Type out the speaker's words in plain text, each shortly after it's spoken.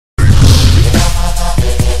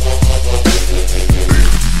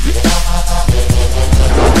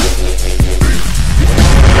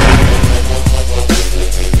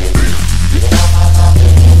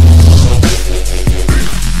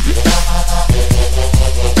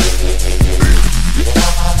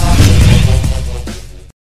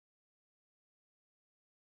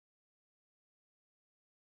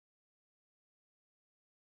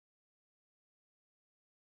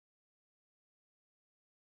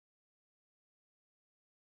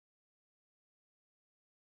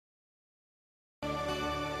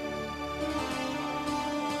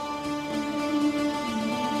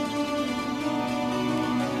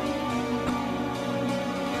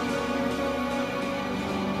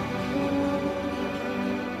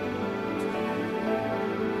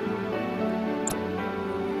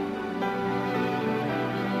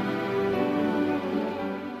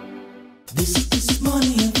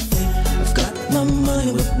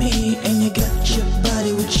me and you got your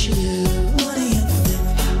body with you. What do you think?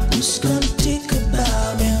 Who's gonna take a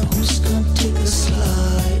bow and who's gonna take a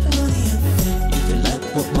slide? What do you think? If you like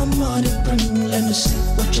what my money brings, let me see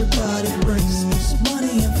what your body brings. What do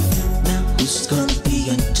you think? Now who's gonna be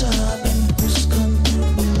on top and who's gonna be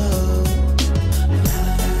below?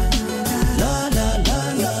 La la la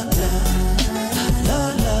la la la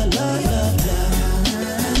la la la la.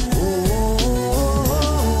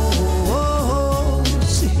 Oh,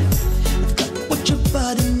 see, you've got what your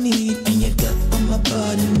body need and you got what my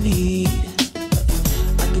body need.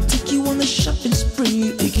 I can take you on a shopping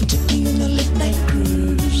spree, I can take you on a late night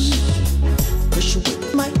cruise. Cause you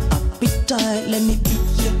with my appetite, let me be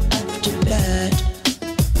your after that.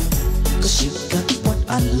 Cause you got what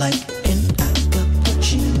I like and I got what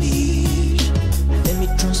you need. Let me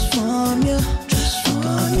transform you,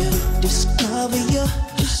 discover you,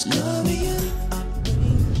 discover you.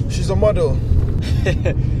 She's a model.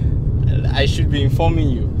 I should be informing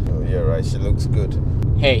you. Oh, yeah, right. She looks good.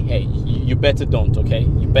 Hey, you better don't, okay?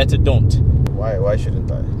 You better don't. Why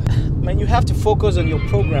shouldn't I? Man, you have to focus on your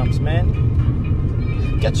programs, man.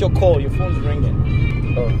 Get your call, your phone's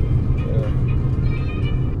ringing. Oh, yeah.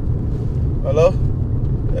 Hello?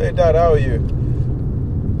 Hey, Dad, how are you?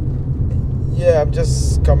 Yeah, I'm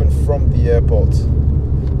just coming from the airport.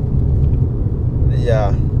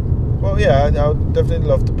 Yeah. Well, yeah, I would definitely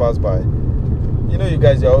love to pass by. You know, you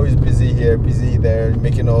guys are always busy here, busy there,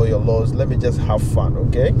 making all your laws. Let me just have fun,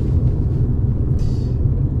 okay?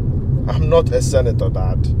 I'm not a senator,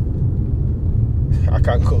 Dad. I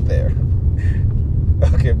can't go there.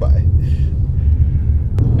 Okay, bye.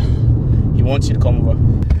 He wants you to come over.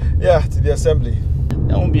 Yeah, to the assembly.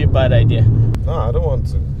 That won't be a bad idea. No, I don't want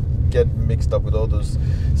to get mixed up with all those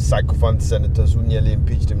sycophant senators who nearly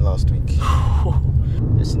impeached him last week.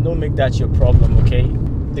 Listen, don't make that your problem, okay?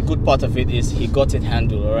 The good part of it is he got it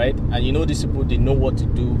handled, alright? And you know these people, they know what to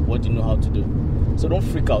do, what they know how to do. So don't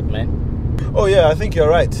freak out, man. Oh yeah, I think you're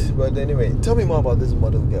right. But anyway, tell me more about this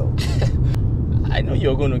model girl. I know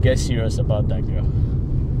you're going to get serious about that girl.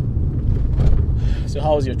 So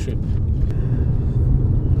how was your trip?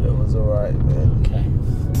 It was alright, man. Okay.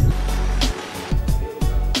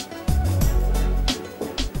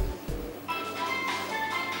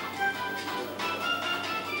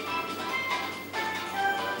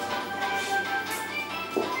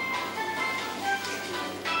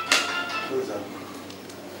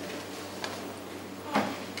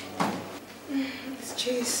 It's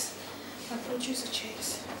cheese. I produce a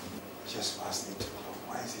cheese. Just past 8 o'clock.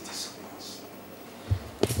 Why is it so much?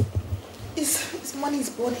 It's money's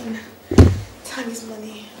burning. Time is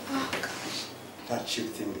money. Oh gosh. That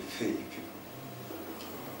cheap thing they pay you people.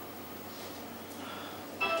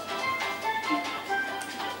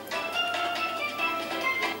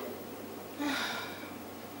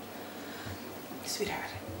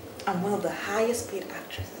 Sweetheart, I'm one of the highest paid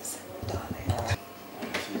actresses, darling. I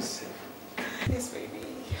feel safe. Yes, baby.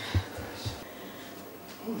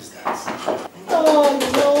 Who is that? Oh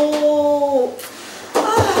no!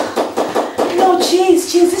 No,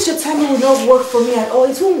 jeez, this your timing will not work for me at all.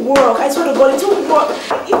 It won't work. I swear to God, it won't work.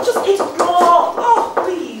 It's wrong. Oh,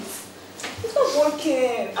 please. It's not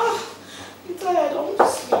working. Oh, I'm tired. I want to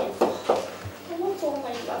sleep. I want all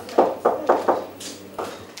night last night.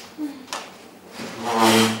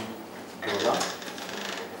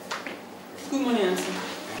 Good morning, Auntie.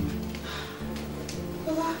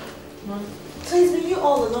 Lola. So it's been you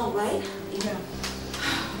all along, right? Yeah.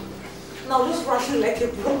 Now just rushing like a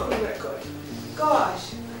broken record. Gosh.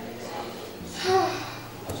 So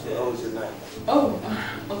how was your night? Oh,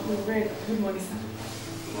 okay, very good. Good morning, sir.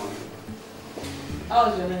 Good morning. How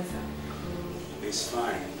was your night, sir? It's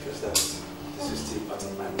fine, because this is still part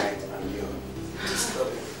of my night and you're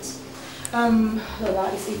disturbing it. Lola,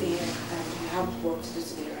 it's 8 a.m. and you have work to do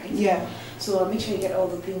today, right? Yeah. So make sure you get all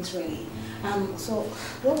the things ready. So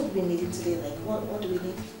what would we be needing today? Like, what do we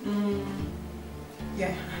need?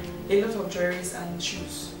 Yeah, a lot of jewelries and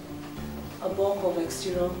shoes. A bulk of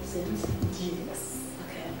exterior things? Yes.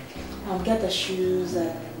 Okay. Get the shoes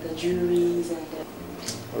and the jewelries and the...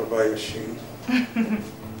 What about your shoes?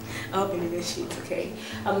 I'll be in the sheet, okay?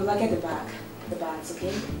 I'll get the bags,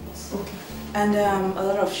 okay? Okay. And a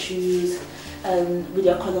lot of shoes with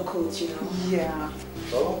your color codes, you know? Yeah.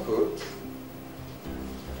 Oh, good.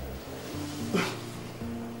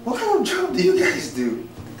 What kind of job do you guys do?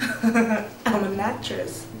 I'm an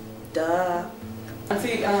actress. Duh. I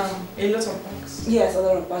see a lot of bags. Yes, a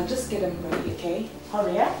lot of bags. Just get them ready, okay?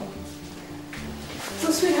 Hurry up. So,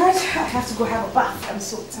 sweetheart, I have to go have a bath. I'm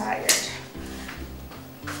so tired.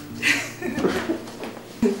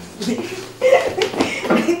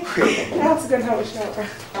 I have to go and have a shower.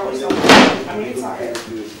 shower yourself. I'm really tired.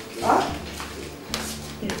 Huh?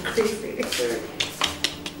 You're crazy.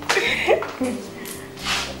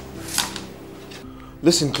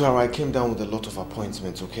 Listen, Clara, I came down with a lot of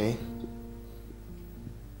appointments, okay?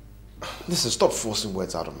 Listen, stop forcing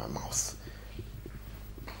words out of my mouth.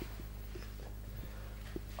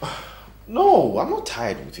 No, I'm not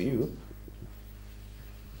tired with you.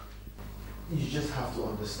 You just have to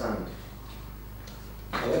understand.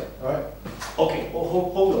 Yeah, alright? Okay,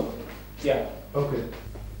 hold on. Yeah. Okay.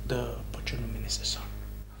 The petroleum minister's son.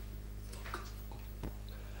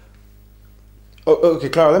 Oh, okay,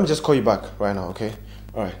 Clara, let me just call you back right now, okay?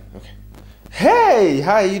 Alright, okay. Hey,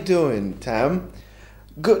 how are you doing, Tam?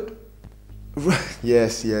 Good.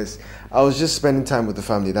 Yes. I was just spending time with the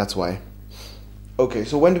family, that's why. Okay,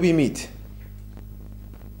 so when do we meet?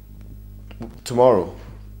 Tomorrow.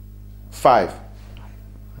 5.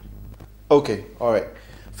 Okay, alright.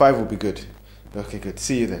 5 will be good. Okay, good.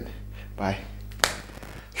 See you then. Bye.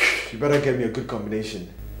 You better get me a good combination.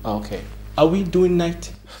 Okay. Are we doing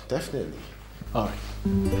night? Definitely. Alright.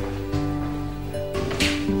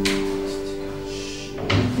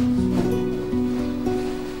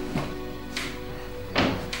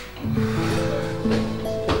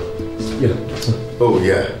 Yeah. Oh,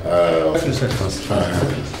 yeah.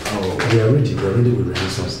 We are ready with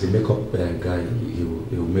rehearsals. The makeup guy, he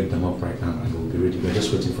will make them up right now and we'll be ready. We're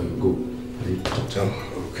just waiting for you. Go.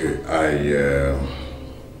 Okay,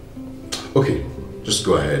 okay, just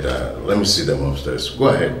go ahead. Let me see them upstairs. Go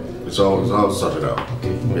ahead. It's all sorted out. Okay,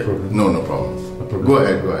 no problem. No problem. No problem. Go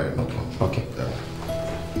ahead. No problem. Okay. Yeah.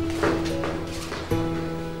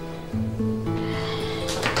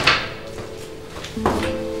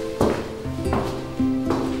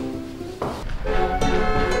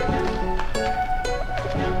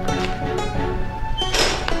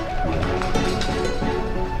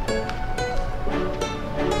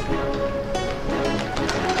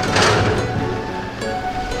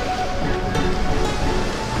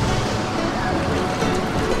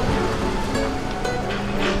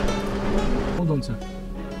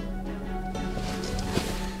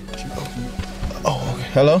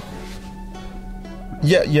 Hello?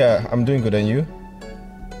 Yeah, I'm doing good, and you?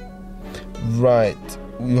 Right,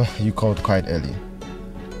 you called quite early.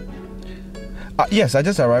 Yes, I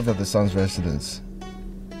just arrived at the son's residence.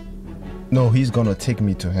 No, he's gonna take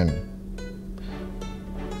me to him.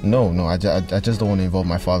 No, I just don't want to involve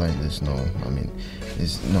my father in this, no. I mean,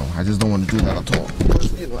 I just don't want to do that at all.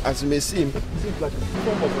 Because, as you may seem, it seems like a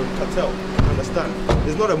form of a cartel, understand?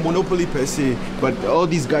 It's not a monopoly per se, but all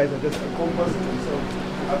these guys are just encompassing themselves.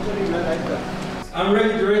 Actually realize that. I'm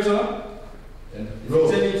ready, director. Roll.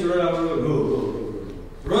 Tell me to run out road. Roll.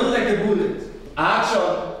 Run like a bullet. Action.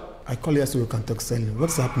 I call you so we can talk silently.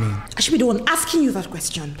 What's happening? I should be the one asking you that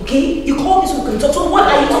question. Okay? You call me so we can talk. So what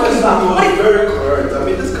are you talking about? Very correct. I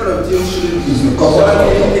mean, this kind of deal shouldn't be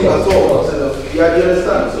anything at all. Yeah, you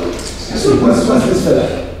understand? So what's this fella?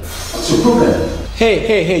 What's your problem?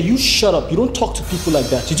 Hey, you shut up. You don't talk to people like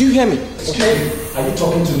that. Did you hear me? Okay. Are you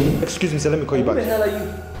talking to me? Excuse me, sir, let me call you back. Who the hell are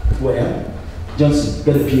you? Who I am? Johnson,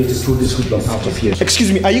 get a PA to throw this hoodlum out of here.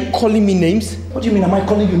 Excuse me, are you calling me names? What do you mean, am I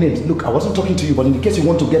calling you names? Look, I wasn't talking to you, but in the case you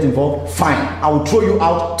want to get involved, fine. I will throw you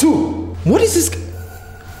out too. What is this?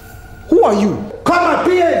 Who are you? Call my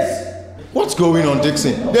PAs! What's going on,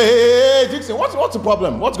 Dixon? Hey, Dixon, what's the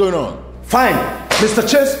problem? What's going on? Fine. Mr.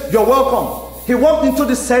 Chase, you're welcome. He walked into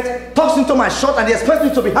this set, talks into my shot, and he expects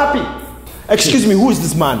me to be happy. Excuse me, who is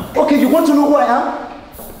this man? Okay, you want to know who I am?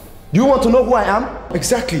 Do you want to know who I am?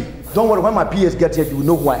 Exactly. Don't worry, when my PAs get here, you will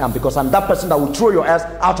know who I am because I'm that person that will throw your ass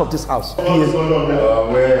out of this house. What's going on there?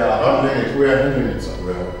 We're handling it,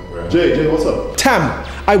 sir. Jay, what's up? Tam,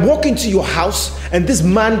 I walk into your house and this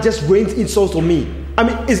man just rains insults on me. I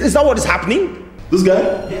mean, is that what is happening? This guy?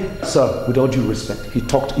 Yeah. Sir, with all due respect, he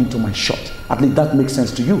talked into my shot. At least that makes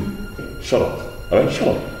sense to you. Shut up. Alright, shut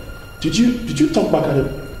up. Did you talk back at him?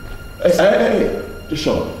 Hey, just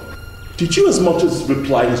shut up. Did you as much as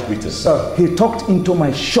reply his greetings? Sir, he talked into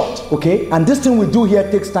my shot, okay? And this thing we do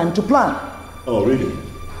here takes time to plan. Oh, really?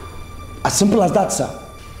 As simple as that, sir.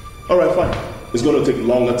 Alright, fine. It's going to take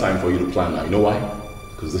longer time for you to plan now. You know why?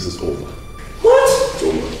 Because this is over. What? It's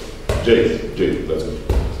over. Jay, let's go.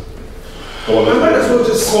 Come on, I might as well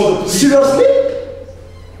just call the police. Seriously?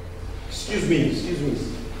 Excuse me.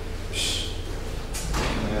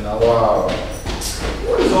 Man, wow.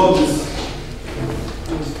 What is all this?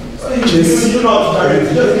 You know how to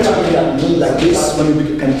direct it. Like this, can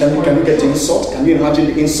you get the insult? Can you imagine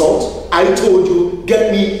the insult? I told you,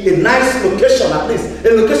 get me a nice location at least. A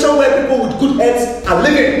location where people with good heads are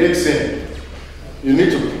living. Dixon, you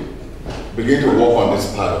need to begin to work on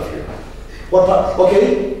this part of you. What part?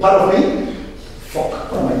 Okay, part of me? Fuck,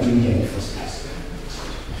 what am I doing here in the first place?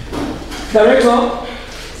 Director.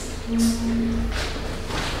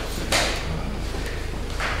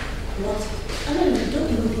 What? I don't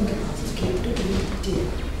even think about it, okay? Don't even do.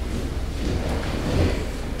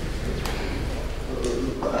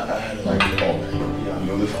 I had like it all. Yeah, I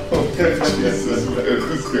know this.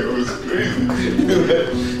 It was crazy.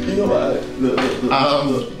 You know what?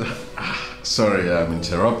 Sorry, I'm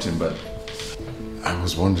interrupting, but I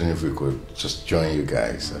was wondering if we could just join you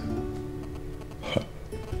guys.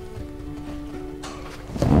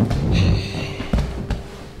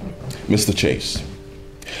 Mr. Chase,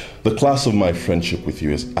 the class of my friendship with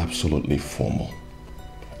you is absolutely formal,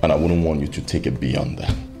 and I wouldn't want you to take it beyond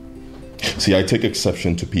that. See, I take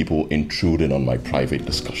exception to people intruding on my private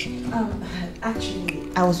discussion. Actually,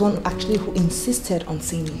 I was one actually who insisted on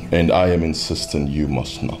seeing you. And I am insisting you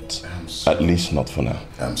must not. At least not for now.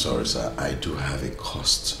 I'm sorry, sir. I do have a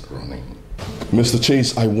cost running. Mr.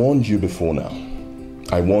 Chase, I warned you before now.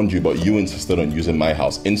 I warned you, but you insisted on using my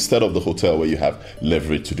house instead of the hotel where you have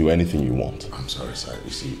leverage to do anything you want. I'm sorry, sir.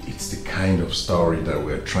 You see, it's the kind of story that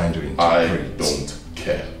we're trying to interpret. I don't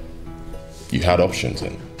care. You had options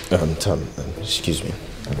then. Tom, excuse me.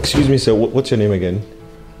 Excuse me, sir. What's your name again?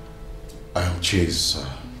 I'm Chase, sir.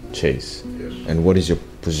 Chase. Yes. And what is your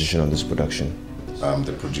position on this production? I'm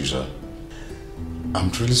the producer.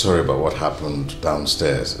 I'm truly sorry about what happened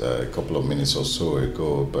downstairs a couple of minutes or so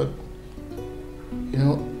ago, but you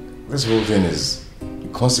know, this whole thing is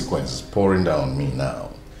consequences pouring down on me now.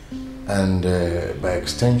 And by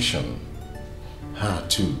extension, her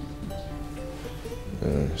too.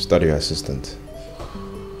 Study assistant.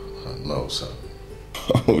 No, sir.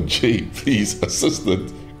 Oh, Jay, please,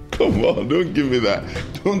 assistant. Come on, don't give me that.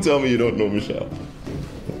 Don't tell me you don't know Michelle.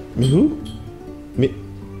 Me who? Me?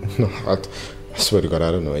 No, I swear to God,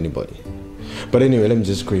 I don't know anybody. But anyway, let me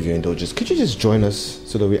just crave your indulgence. Could you just join us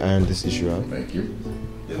so that we iron this issue out? Thank you.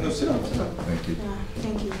 Yeah, no, sit down, sit down. Thank you.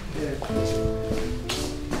 Thank you.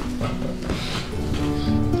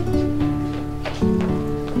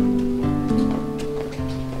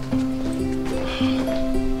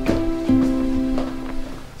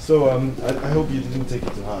 So, I hope you didn't take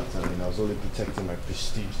it to heart. I mean, I was only protecting my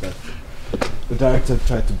prestige that the director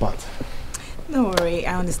tried to butt. Don't worry,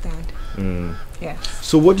 I understand. Yeah.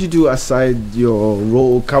 So what do you do aside your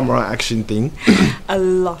roll camera action thing? A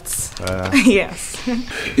lot. Yes.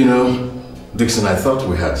 You know, Dixon, I thought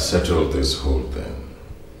we had settled this whole thing.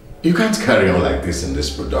 You can't carry on like this in this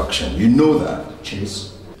production. You know that,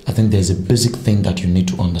 Chase. I think there's a basic thing that you need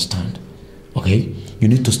to understand. Okay? You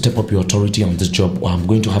need to step up your authority on this job or I'm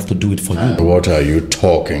going to have to do it for you. What are you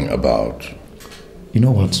talking about? You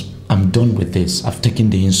know what? I'm done with this. I've taken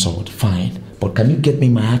the insult. Fine. But can you get me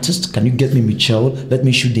my artist? Can you get me Michelle? Let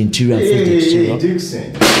me shoot the interior and fit the exterior.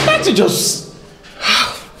 Dixon. Can't you just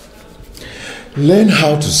learn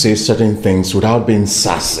how to say certain things without being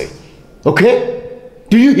sassy? Okay?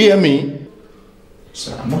 Do you hear me?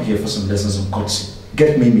 Sir, I'm not here for some lessons on courtesy.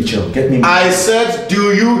 Get me Michelle. Get me. I said,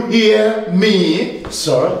 do you hear me?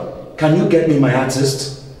 Sir, can you get me my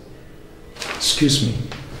artist? Excuse me.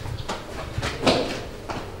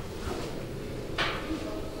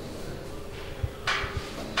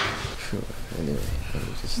 Anyway, let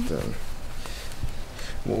me just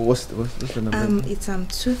what's the number? It's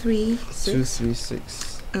 236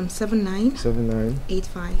 236 79 79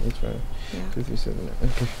 85. 85. Yeah. 2379.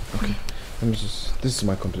 Okay. Let me just. This is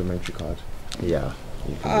my complimentary card. Yeah.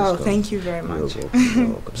 Oh, thank you very much. You're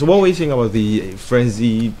welcome. So what were you saying about the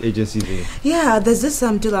Frenzy agency thing? Yeah, there's this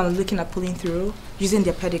deal I'm looking at pulling through using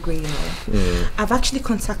their pedigree, you know. I've actually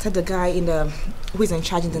contacted the guy who is in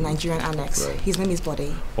charge in the Nigerian annex. Right. His name is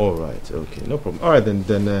Bode. All right. Okay. No problem. All right then.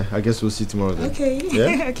 I guess we'll see tomorrow then. Okay.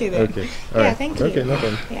 Yeah. Okay then. Okay. All right. Thank you. Okay. No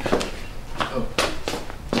problem. Yeah.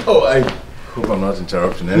 Oh, I hope I'm not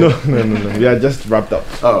interrupting anything. No. We are just wrapped up.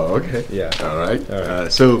 Oh, okay. Yeah. All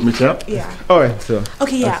right. So, Michelle? Yeah. All right. So.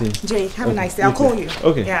 Okay. Yeah. Jay, have a nice day. I'll call you.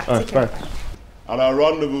 Okay. Yeah. All right. Take care. Bye. And our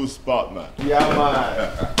rendezvous spot, man. Yeah,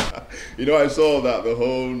 man. You know, I saw that, the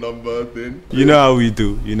whole number thing. You know how we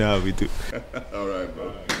do. All right,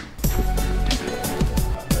 bro.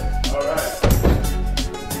 All right.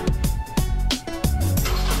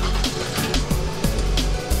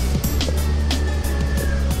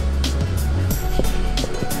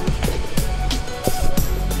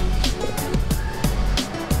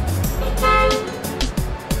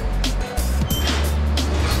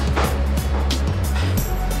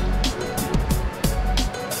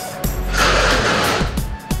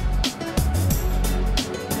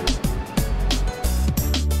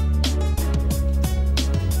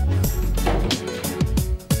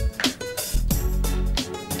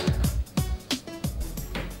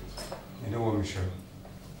 Michelle.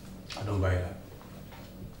 I don't buy that.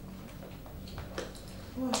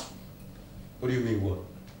 What? What do you mean, what?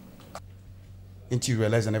 Didn't you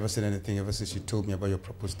realize I never said anything ever since you told me about your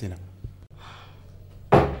proposed dinner?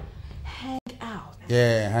 Hang out.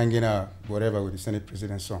 Yeah, hanging out, whatever, with the Senate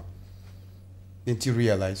President's son. Didn't you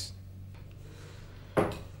realize?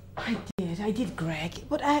 I did, Greg.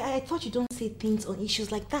 But I thought you don't say things on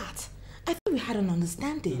issues like that. I thought we had an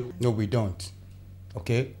understanding. No, we don't.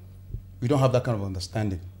 Okay? We don't have that kind of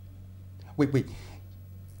understanding. Wait.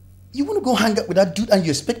 You want to go hang out with that dude and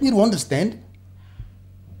you expect me to understand?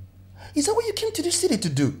 Is that what you came to this city to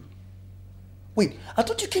do? Wait, I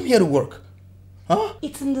thought you came here to work. Huh?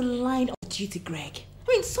 It's in the line of duty, Greg.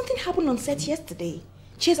 I mean, something happened on set yesterday.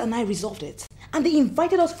 Chase and I resolved it. And they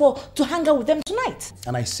invited us to hang out with them tonight.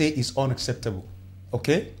 And I say it's unacceptable.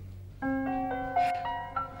 Okay?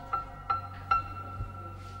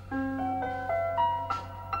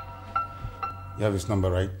 You have his number,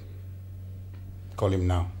 right? Call him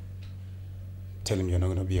now. Tell him you're not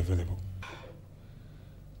going to be available.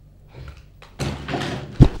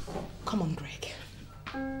 Come on, Greg.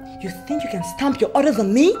 You think you can stamp your orders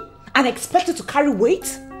on me and expect it to carry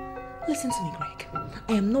weight? Listen to me, Greg.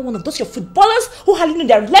 I am not one of those your footballers who hardly know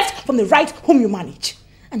their left from the right whom you manage.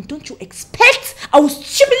 And don't you expect I will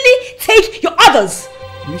stupidly take your orders?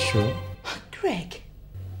 Are you sure? Greg.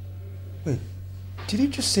 Wait, did you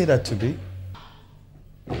just say that to me?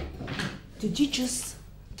 Did you just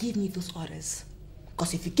give me those orders?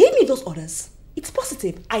 Because if you gave me those orders, it's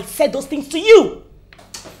positive. I said those things to you.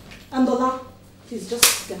 Andola, please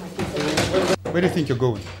just get my things. Where do you think you're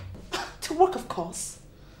going? To work, of course.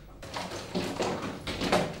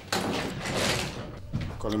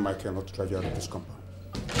 Calling Michael not to drive you out of this compound.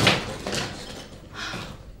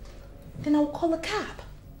 Then I'll call a cab.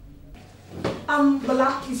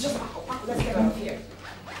 Bala, please just back up. Let's get out of here.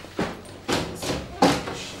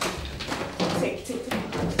 Take.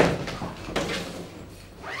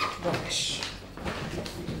 Rubbish.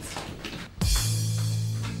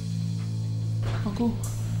 Uncle,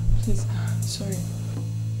 please, sorry.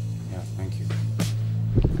 Yeah, thank you.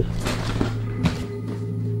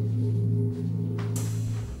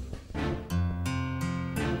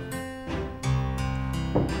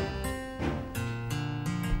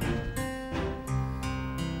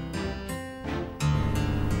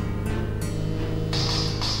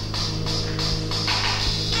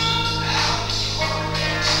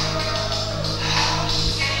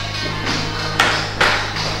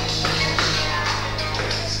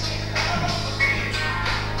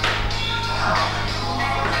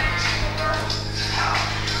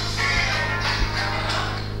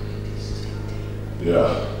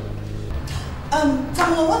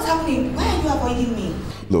 Tamuno, what's happening? Why are you avoiding me?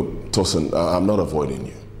 Look, Tosin, I'm not avoiding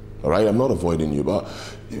you. All right, I'm not avoiding you, but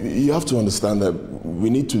you have to understand that we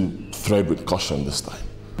need to tread with caution this time.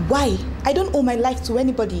 Why? I don't owe my life to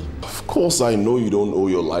anybody. Of course, I know you don't owe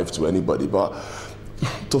your life to anybody, but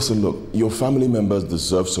Tosin, look, your family members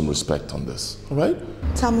deserve some respect on this, all right?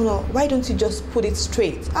 Tamuno, why don't you just put it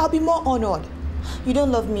straight? I'll be more honored. You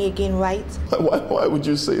don't love me again, right? Why would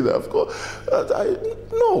you say that? Of course,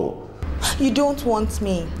 no. You don't want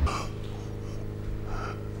me.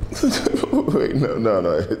 Wait,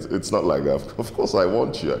 no, it's not like that. Of course I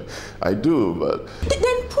want you. I do, but...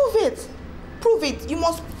 Then prove it. Prove it. You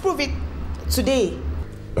must prove it today.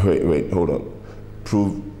 Wait, hold on.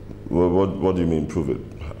 Prove... What do you mean, prove it?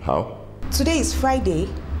 How? Today is Friday.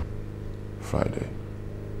 Friday?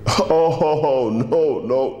 Oh,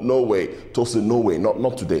 no way. Tosin, no way.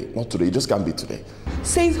 Not today. Not today. It just can't be today.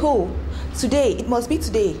 Says who? Today. It must be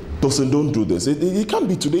today. Tosin, don't do this. It can't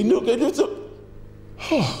be today. No,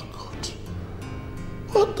 oh, God.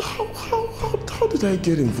 What? How did I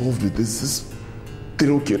get involved with this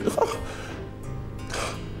little kid?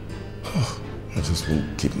 I just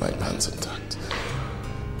won't keep my pants intact.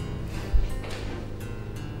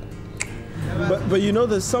 But you know,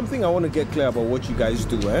 there's something I want to get clear about what you guys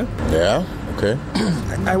do, eh? Yeah, okay.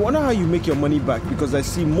 I wonder how you make your money back, because I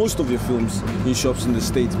see most of your films in shops in the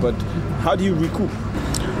States, but how do you recoup?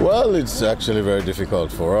 Well, it's actually very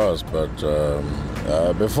difficult for us, but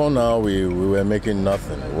before now we were making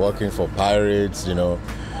nothing, working for pirates, you know.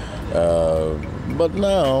 But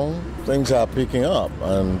now things are picking up,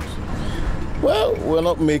 and well, we're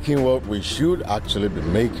not making what we should actually be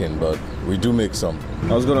making, but we do make something.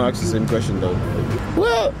 I was going to ask the same question though.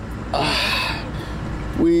 Well,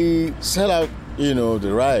 we sell out, you know,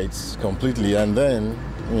 the rights completely, and then,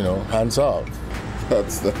 you know, hands off.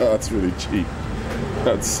 That's really cheap.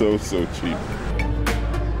 That's so cheap.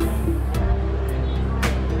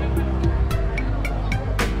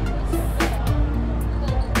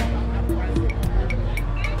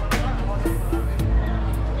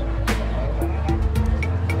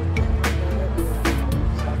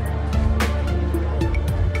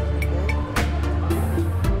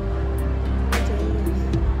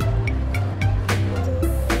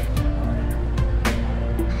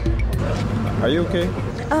 you okay?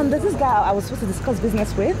 There's this guy I was supposed to discuss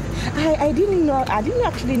business with. I didn't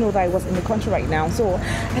actually know that I was in the country right now, so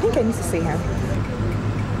I think I need to see him.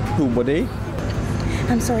 Who, Bode?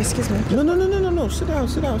 I'm sorry, excuse me. No. Sit down.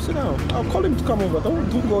 I'll call him to come over.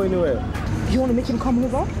 Don't go anywhere. You want to make him come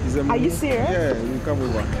over? Are you serious? Yeah, you come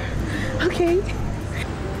over. Okay.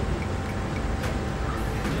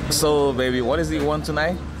 So, baby, what is it you want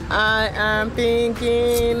tonight? I am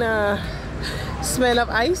thinking smell of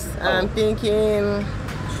ice. I'm thinking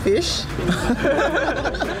fish.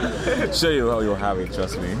 Show you how you'll have it,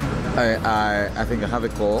 trust me. I think I have a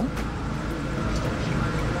call.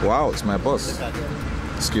 Wow, it's my boss.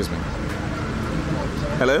 Excuse me.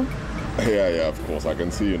 Hello? Yeah, of course. I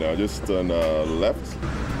can see you now. Just turn left.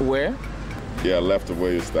 Where? Yeah, left of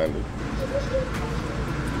where you're standing.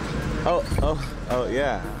 Oh,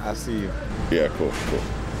 yeah, I see you. Yeah, cool.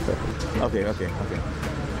 Okay.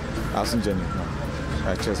 I'll send Jenny. No. All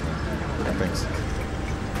right, cheers, man. Yeah, thanks.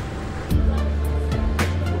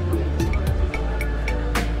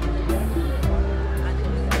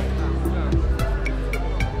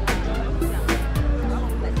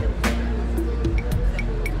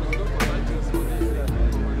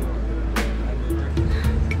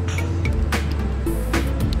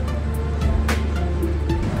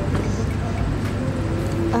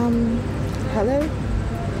 Hello?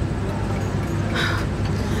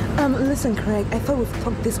 Listen, Craig, I thought we've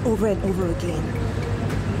talked this over and over again.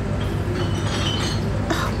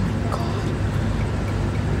 Oh my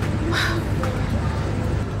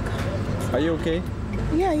God. Are you okay?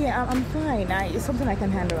 Yeah, I'm fine. It's something I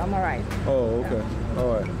can handle. I'm alright. Oh, okay.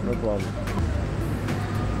 Alright, no problem.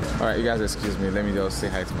 Alright, you guys excuse me. Let me just say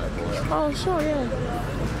hi to my boss. Oh, sure, yeah.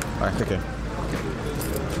 Alright, take care.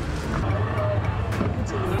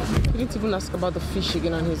 You didn't even ask about the fish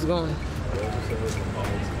again and he's gone.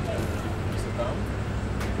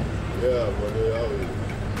 Yeah, but they always.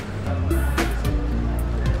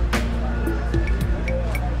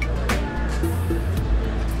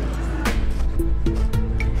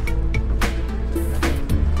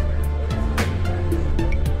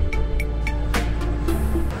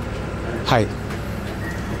 Hi,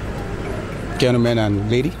 gentlemen and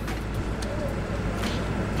lady.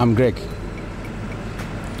 I'm Greg,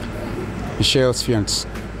 Michelle's fiance.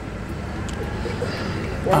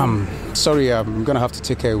 Sorry, I'm gonna have to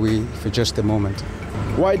take her away for just a moment.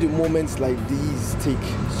 Why do moments like these take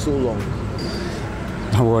so long?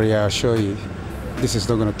 Don't worry, I'll show you. This is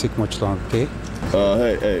not gonna take much long, okay?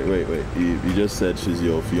 Hey, wait. You just said she's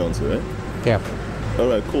your fiance, right? Yeah. All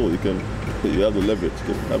right, cool. You have the leverage.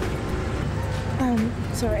 You can have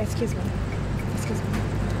it. Sorry, excuse me.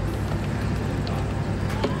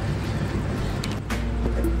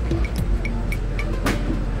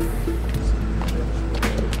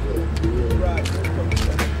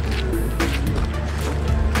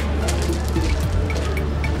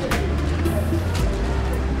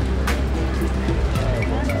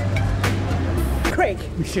 Craig.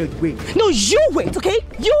 Michelle, wait. No, you wait, okay?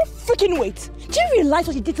 You freaking wait. Do you realize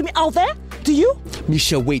what you did to me out there? Do you?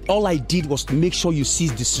 Michelle, wait. All I did was to make sure you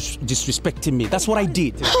cease disrespecting me. That's what I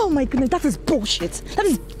did. Oh my goodness, that is bullshit. That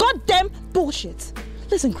is goddamn bullshit.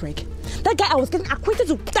 Listen, Craig, that guy I was getting acquainted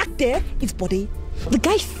to back there is Bode. The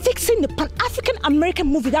guy fixing the Pan-African American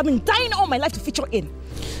movie that I've been dying all my life to feature in.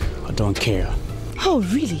 I don't care. Oh,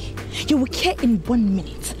 really? You will care in 1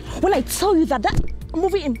 minute when I tell you that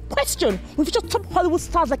movie in question will feature top Hollywood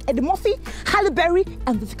stars like Eddie Murphy, Halle Berry,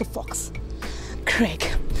 and Vivica Fox. Craig,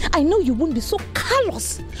 I know you wouldn't be so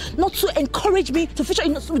callous not to encourage me to feature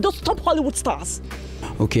with those top Hollywood stars.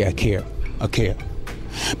 Okay, I care.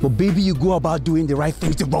 But baby, you go about doing the right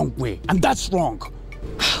things the wrong way, and that's wrong.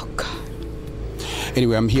 Oh, God.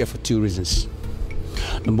 Anyway, I'm here for 2 reasons.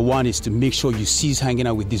 Number 1 is to make sure you cease hanging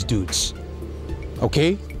out with these dudes.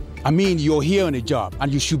 Okay? I mean, you're here on a job,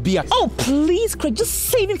 and you should be at... Oh, please, Craig, just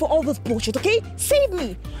save me for all this bullshit, okay? Save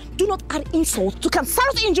me. Do not add insult to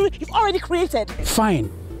cancerous injury you've already created.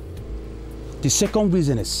 Fine. The second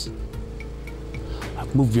reason is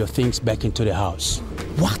move your things back into the house.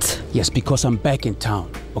 What? Yes, because I'm back in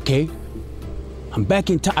town, okay? I'm back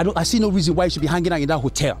in town. I see no reason why you should be hanging out in that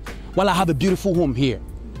hotel while I have a beautiful home here.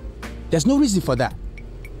 There's no reason for that.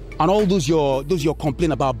 And all those your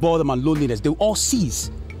complaint about boredom and loneliness, they'll all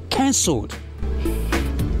cease. Cancelled.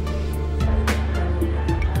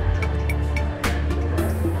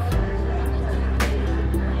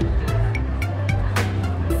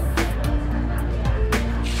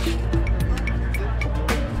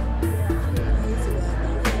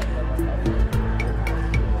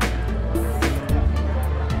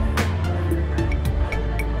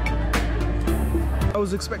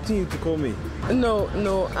 was expecting you to call me. No,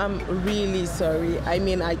 I'm really sorry. I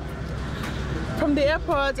mean, from the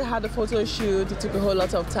airport, I had a photo shoot. It took a whole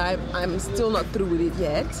lot of time. I'm still not through with it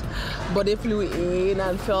yet. But they flew in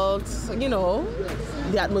and felt,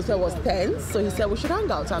 the atmosphere was tense. So he said we should hang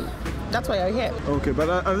out, and that's why I'm here. Okay, but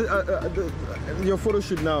your photo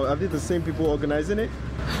shoot now, are they the same people organizing it?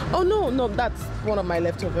 Oh, no, that's one of my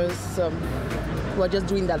leftovers. We're just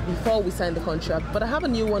doing that before we sign the contract. But I have a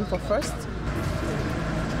new one for first.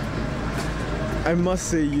 I must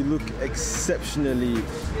say you look exceptionally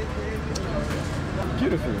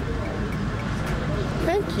beautiful.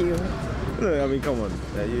 Thank you. No, I mean, come on.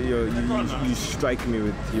 You strike me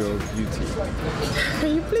with your beauty.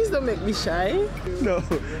 Can you please don't make me shy? No,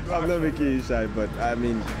 I'm not making you shy, but I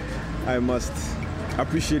mean, I must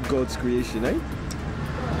appreciate God's creation, eh?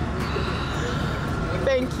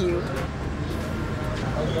 Thank you.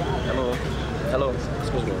 Hello.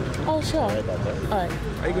 Excuse me. Oh, sure. All right.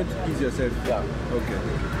 Are you going to ease yourself? Yeah. Okay.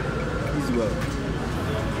 Ease well.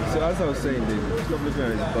 So as I was saying, David, stop looking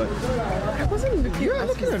at his butt. I wasn't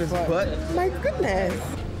looking at his butt. My goodness.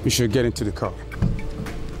 You should get into the car.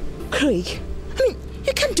 Craig, I mean,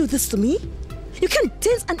 you can't do this to me. You can't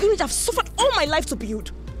dance an image I've suffered all my life to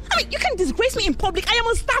build. I mean, you can't disgrace me in public. I am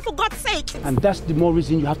a star, for God's sake. And that's the more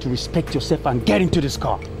reason you have to respect yourself and get into this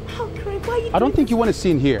car. Oh, Craig, why are you I don't think you want to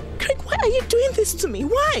see in here. Craig, why are you doing this to me?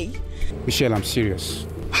 Why? Michelle, I'm serious.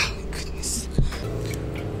 Oh, my goodness.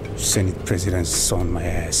 Senate President's son, my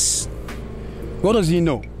ass. What does he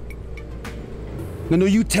know? No,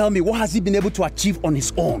 you tell me, what has he been able to achieve on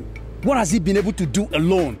his own? What has he been able to do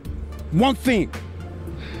alone? One thing.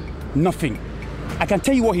 Nothing. I can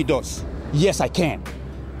tell you what he does. Yes, I can.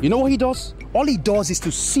 You know what he does? All he does is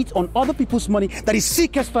to sit on other people's money that his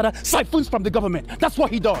sickest father siphons from the government. That's what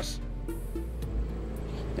he does.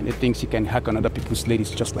 And he thinks he can hack on other people's ladies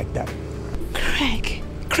just like that.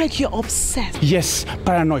 Craig, you're obsessed. Yes,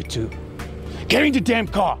 paranoid too. Get in the damn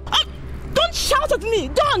car. Don't shout at me,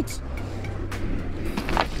 don't!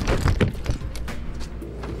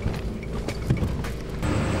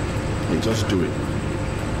 Hey, just do it.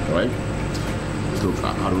 Alright? Look,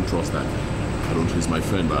 I don't trust that. He's my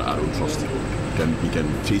friend, but I don't trust him. He can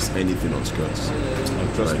chase anything on skirts.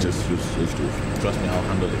 Trust me. Just do it. Trust me, I'll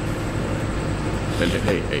handle it.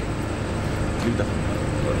 Hey. Leave that.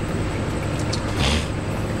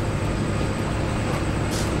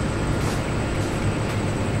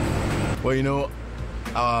 Well,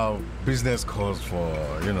 our business calls for,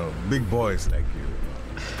 big boys like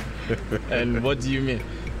you. And what do you mean?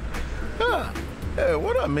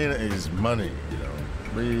 What I mean is money,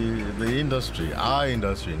 The industry, our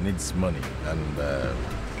industry needs money, and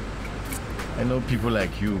I know people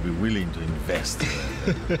like you will be willing to invest.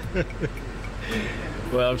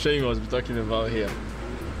 Well, I'm sure you must be talking about him.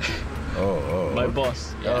 My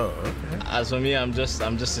boss. Yeah. Oh, okay. As for me, I'm just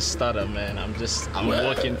a starter, man. I'm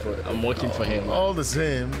working for him. All the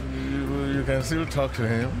same, you can still talk to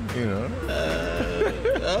him,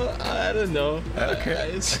 I don't know.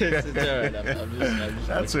 Okay. It's all right.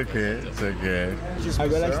 That's okay. It's okay. I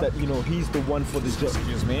realize that he's the one for this job.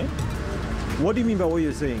 Excuse me? What do you mean by what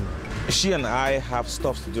you're saying? She and I have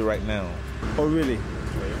stuff to do right now. Oh, really?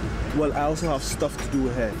 Well, I also have stuff to do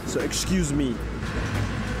with her. So excuse me.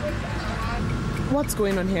 What's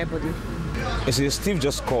going on here, buddy? You see, Steve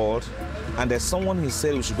just called, and there's someone he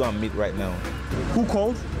said we should go and meet right now. Who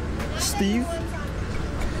called? Steve?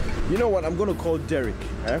 You know what? I'm going to call Derek.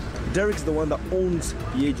 Derek's the one that owns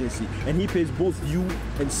the agency, and he pays both you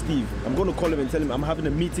and Steve. I'm going to call him and tell him I'm having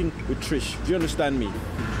a meeting with Trish. Do you understand me?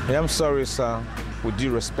 Hey, I'm sorry, sir. With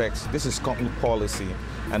due respect, this is company policy,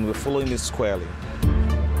 and we're following it squarely.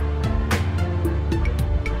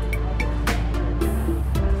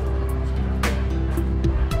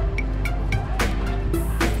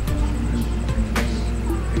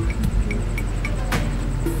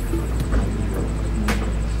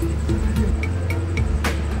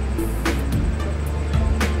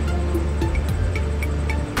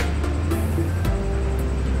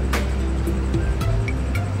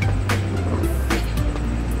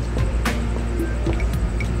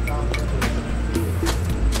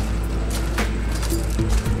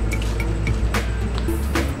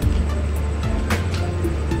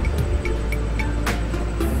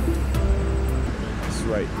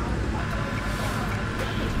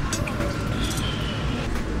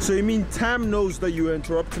 So you mean Tam knows that you were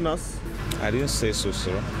interrupting us? I didn't say so,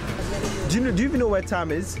 sir. Do you even know where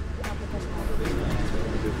Tam is?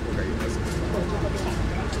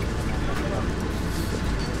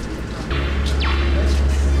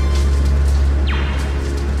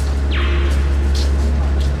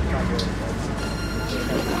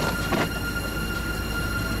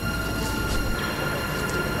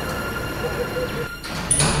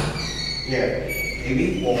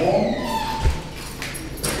 Baby, go home.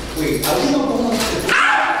 Wait, are we not going upstairs?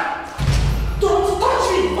 Ah! Don't touch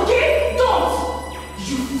me, okay? Don't!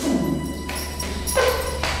 You fool!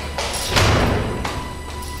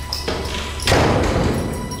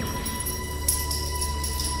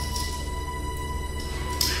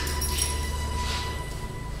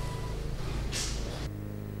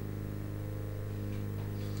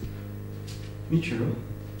 Michiro,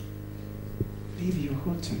 baby, you're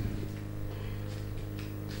hurting.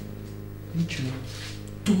 Michiro,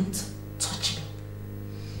 Don't touch me.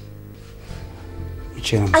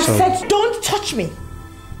 Michiro, I'm I sorry. said don't touch me.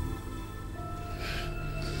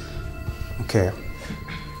 Okay.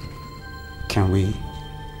 Can we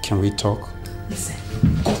talk? Listen,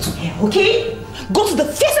 go to hell, okay? Go to the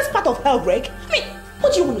fiercest part of hell, Greg. I mean,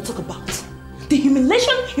 what do you want to talk about? The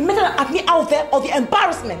humiliation you meted at me out there or the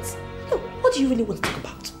embarrassment? No, what do you really want to talk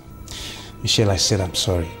about? Michelle, I said I'm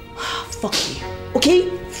sorry. Fuck you, okay?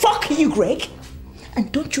 Fuck you, Greg.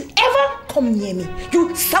 And don't you ever come near me,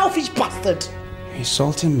 you selfish bastard. You're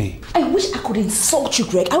insulting me. I wish I could insult you,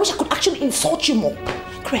 Greg. I wish I could actually insult you more.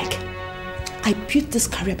 Greg, I built this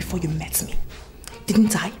career before you met me,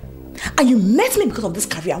 didn't I? And you met me because of this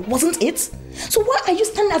career, wasn't it? So why are you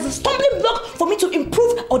standing as a stumbling block for me to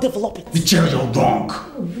improve or develop it? Michelle, you're wrong.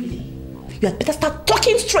 Oh, really? You had better start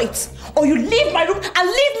talking straight, or you leave my room and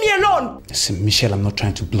leave me alone. Listen, Michelle, I'm not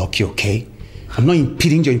trying to block you, okay? I'm not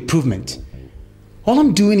impeding your improvement. All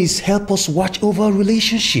I'm doing is help us watch over our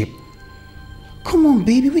relationship. Come on,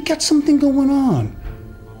 baby, we got something going on.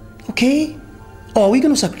 Okay? Or are we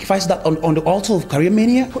going to sacrifice that on the altar of career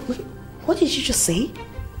mania? What did you just say?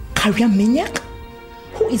 Career maniac?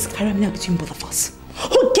 Who is career maniac between both of us?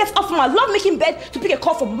 Who gets up from my love-making bed to pick a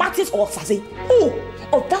call from Martins or Saze? Who?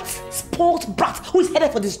 Or that spoiled brat who is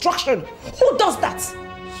headed for destruction? Who does that?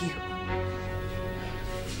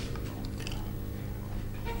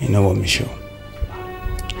 You know what, Michelle?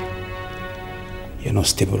 You're not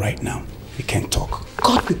stable right now. We can't talk.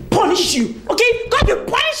 God will punish you, okay? God will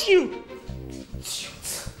punish you!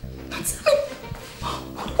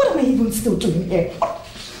 What am I even still doing here?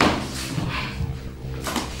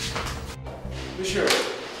 Michelle.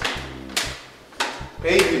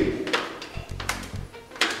 Baby.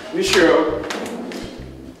 Michelle.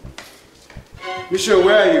 Michelle,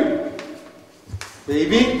 where are you?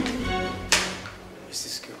 Baby? Where's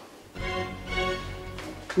this girl?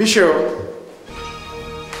 Michelle.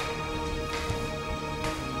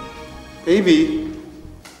 Baby.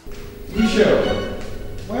 Michelle.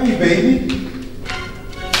 Where are you, baby?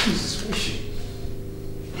 Jesus, where is she?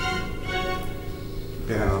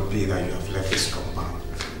 Better not be that you have left this compound.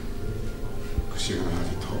 Because you're gonna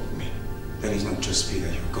have to told me. That it's not just be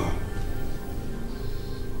that you're gone.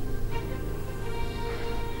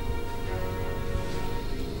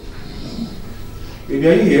 Baby,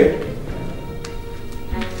 are you here?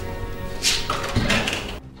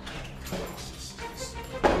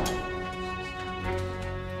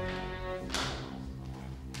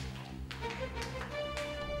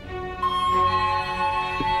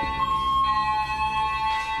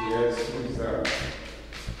 Yes, who's that?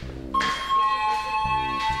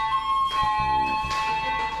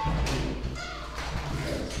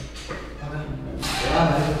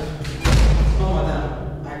 No,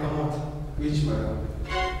 madam, I cannot. Which madam?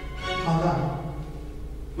 Madam.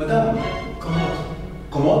 Madam? Come out.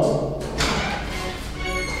 Come out?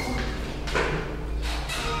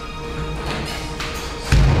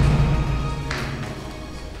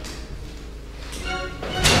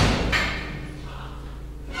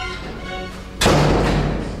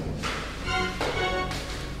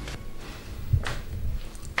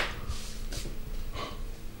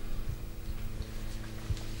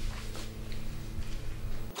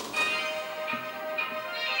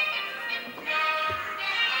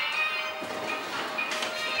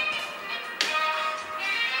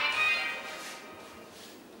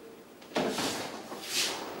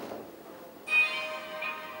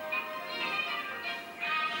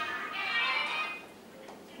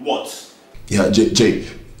 What? Yeah, Jay,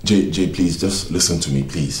 please, just listen to me,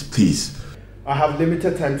 please. I have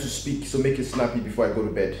limited time to speak, so make it snappy before I go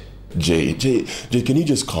to bed. Jay, can you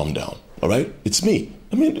just calm down, all right? It's me.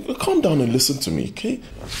 I mean, calm down and listen to me, okay?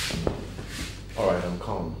 All right, I'm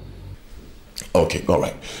calm. Okay, all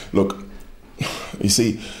right. Look, you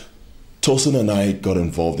see, Tosin and I got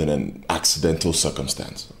involved in an accidental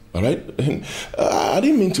circumstance, all right? And I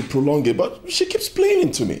didn't mean to prolong it, but she keeps playing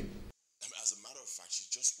into me. As a matter of fact, she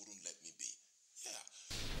just wouldn't let me be.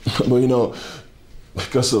 Yeah. But you know,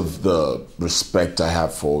 because of the respect I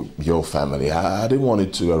have for your family, I didn't want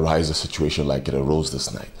it to arise a situation like it arose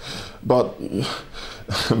this night. But,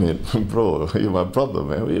 I mean, bro, you're my brother,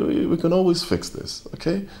 man. We can always fix this,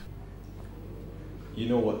 okay? You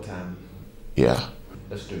know what, Tam? Yeah.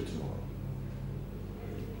 Let's do it tomorrow.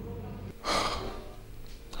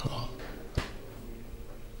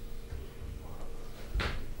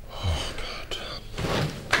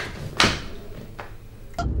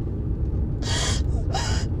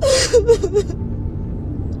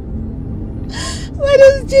 Why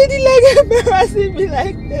does Jenny like embarrassing me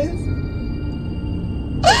like this?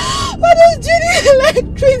 Why does Jenny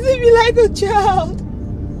like treating me like a child?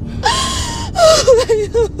 Oh my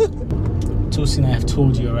God. Tosin, I have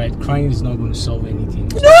told you, alright, crying is not going to solve anything.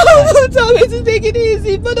 No, tell me to take it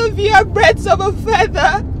easy. Both of you are birds of a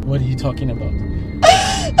feather. What are you talking about?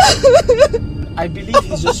 I believe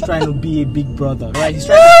he's just trying to be a big brother, right? He's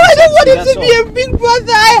trying to I don't want him that's to be a big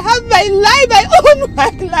brother. I have my life. I own my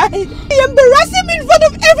life. He embarrassing me in front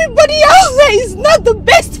of everybody else. It's not the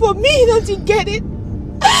best for me. Don't you get it?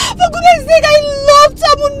 For goodness sake, I love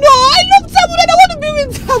Tamuno. I love Tamuno. I want to be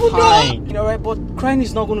with Tamuno. Fine, alright, but crying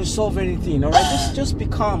is not going to solve anything, alright? Just be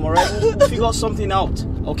calm, alright? We'll figure something out,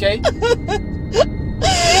 okay?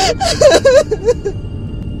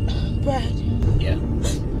 Brad. Yeah.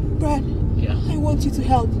 Brad. Yeah. I want you to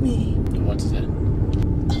help me. What is that?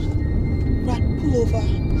 Brad, pull over.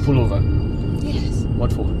 Pull over? Yes.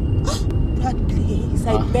 What for? Brad, please.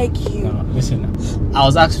 I beg you. No, listen. I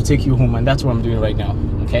was asked to take you home, and that's what I'm doing right now.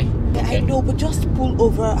 Okay? I know, but just pull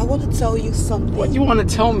over. I want to tell you something. What do you want to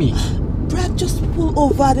tell me? Brad, just pull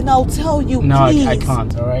over, then I'll tell you. No, please. I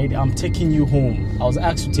can't. All right. I'm taking you home. I was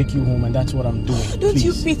asked to take you home, and that's what I'm doing. Don't Please.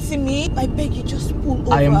 you pity me? I beg you, just pull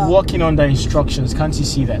over. I am working under instructions. Can't you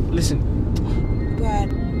see that? Listen. Brad.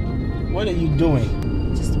 What are you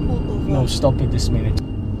doing? Just pull over. No, stop it this minute.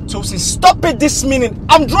 Tosin, stop it this minute.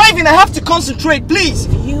 I'm driving. I have to concentrate, please.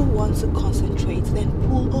 If you want to concentrate, then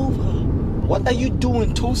pull over. What are you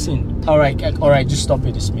doing, Tosin? All right, just stop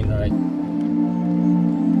it this minute, all right?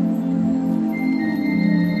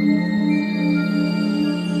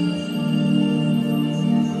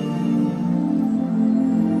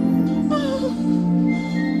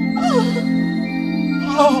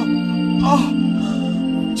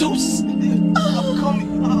 Tosin, I'm coming.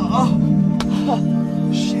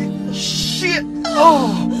 Shit.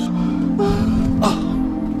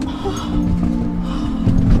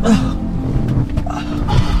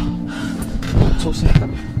 Tosin,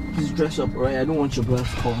 please dress up, alright? I don't want your brother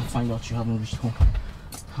to call and find out you haven't reached home.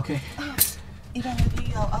 Okay?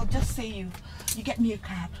 I'll just say you get me a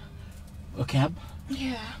cab. A cab?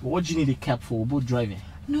 Yeah. What do you need a cab for? We're both driving.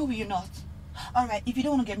 No, you're not. Alright, if you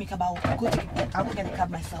don't want to get me a cab, I'll go get a cab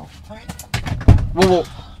myself. Alright? Whoa.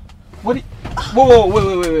 What? Whoa,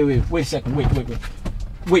 wait a second. Wait.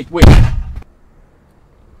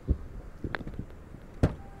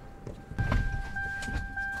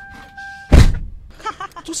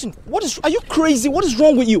 Tosin, are you crazy? What is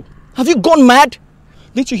wrong with you? Have you gone mad?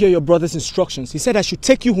 Didn't you hear your brother's instructions? He said I should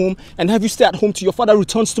take you home and have you stay at home till your father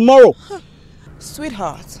returns tomorrow.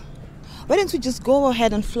 Sweetheart, why don't we just go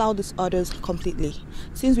ahead and flout these orders completely,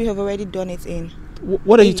 since we have already done it in...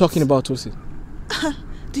 What are you talking about, Tosin?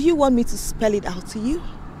 Do you want me to spell it out to you?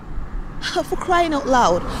 For crying out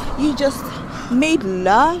loud, you just made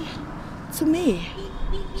love to me.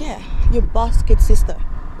 Yeah, your boss kid sister.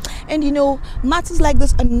 And you know, matters like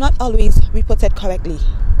this are not always reported correctly.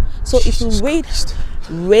 So if you raped,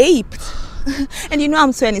 and you know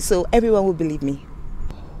I'm 20, so everyone will believe me.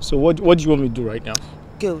 So what do you want me to do right now?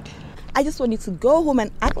 Good. I just want you to go home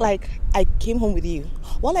and act like I came home with you,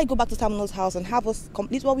 while I go back to Tamuno's house and have us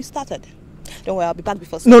complete what we started. Don't worry, I'll be back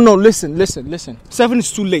before 6. No, listen. 7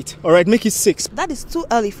 is too late, alright? Make it 6. That is too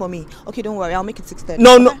early for me. Okay, don't worry, I'll make it 6:30.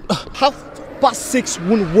 No. 6:30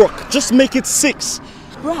 wouldn't work. Just make it 6.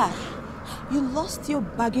 Brad, you lost your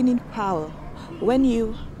bargaining power when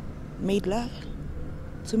you made love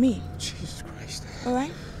to me. Jesus Christ.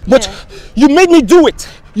 Alright? But you made me do it.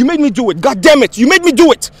 God damn it. You made me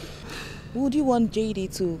do it. Would you want JD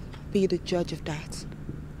to be the judge of that?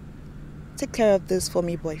 Take care of this for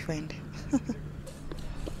me, boyfriend.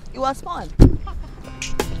 It was fun.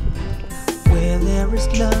 Where there is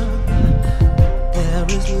love, there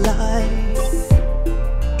is life.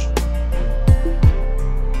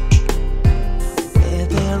 Where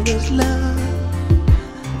there is love,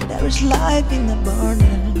 there is life in the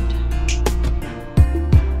burning.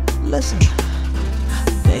 Listen,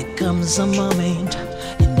 there comes a moment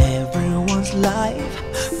in everyone's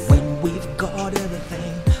life when we've got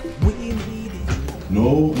everything we need.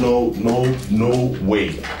 No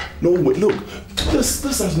way. Look,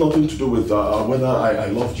 This has nothing to do with whether I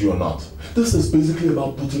loved you or not. This is basically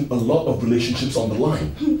about putting a lot of relationships on the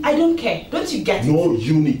line. I don't care. Don't you get it? No,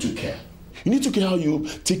 you need to care. You need to care how you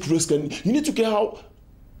take risk, and you need to care how...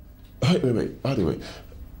 Wait. By the way,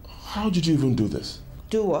 how did you even do this?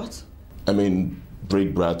 Do what? I mean,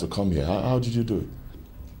 break Brad to come here. How did you do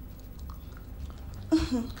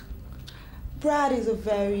it? Brad is a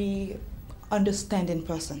very understanding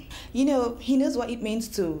person. You know, he knows what it means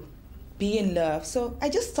to be in love. So I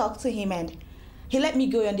just talked to him and he let me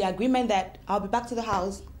go on the agreement that I'll be back to the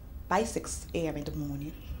house by 6 a.m. in the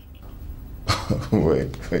morning.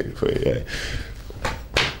 Wait.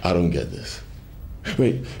 I don't get this.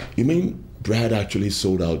 Wait, you mean Brad actually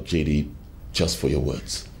sold out JD just for your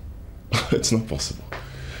words? It's not possible.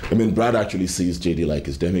 I mean, Brad actually sees JD like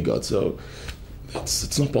his demigod, so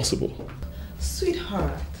it's not possible.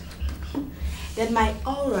 Sweetheart, that my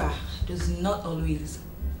aura does not always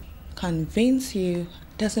convince you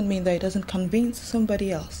doesn't mean that it doesn't convince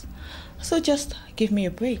somebody else. So just give me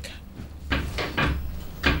a break.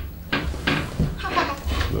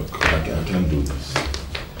 Look, I can't do this.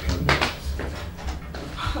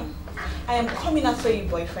 I am coming after you,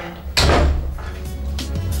 boyfriend.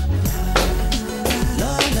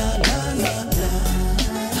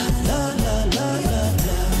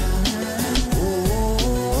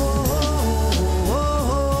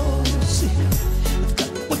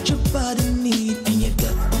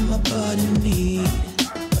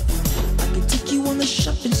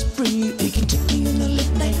 Shopping spree, we can take you on a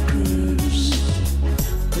late night cruise.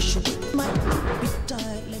 Push away my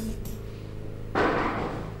appetite, let me.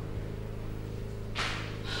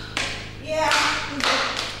 Yeah.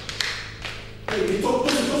 Hey,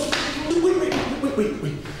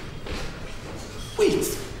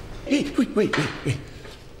 wait.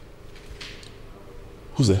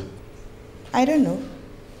 Who's there? I don't know.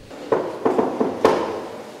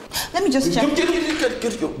 Let me just check.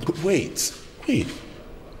 Wait.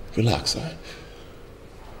 Relax, all right?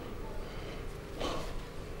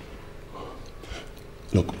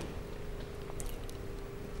 Look,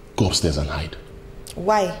 go upstairs and hide.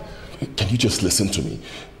 Why? Can you just listen to me?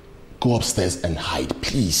 Go upstairs and hide,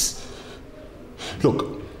 please.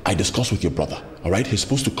 Look, I discussed with your brother, all right? He's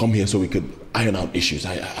supposed to come here so we could iron out issues.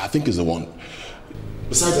 I think he's the one.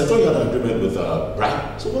 Besides, I thought you had an agreement with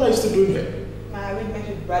Brad. So what are you still doing here? My arrangement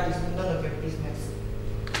with Brad is none of your business.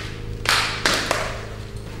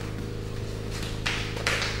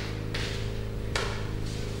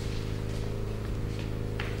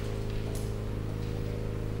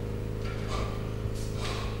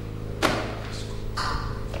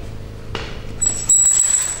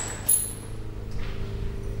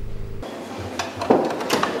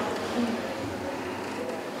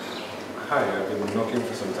 Hi, I've been knocking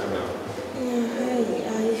for some time now.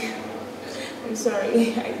 I'm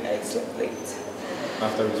sorry, I slept late.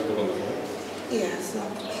 After we spoke on the phone? Yeah, so.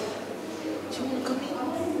 Do you want to come in?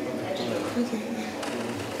 Okay.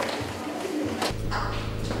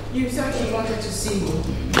 You said you wanted to see me.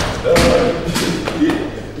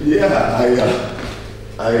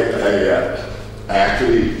 I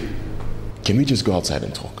actually... Can we just go outside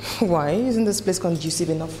and talk? Why? Isn't this place conducive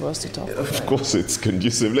enough for us to talk? Of course it's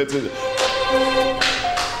conducive. Let's...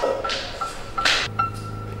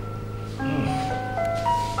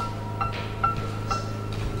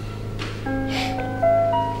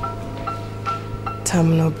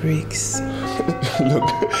 Tamuno breaks. Look,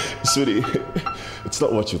 sweetie, it's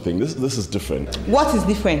not what you think. This is different. What is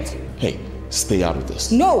different? Hey, stay out of this.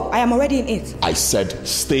 No, I am already in it. I said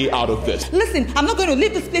stay out of this. Listen, I'm not going to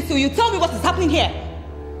leave this place till you tell me what is happening here.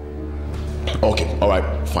 Okay, all right,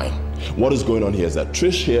 fine. What is going on here is that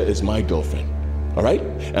Trish here is my girlfriend, all right?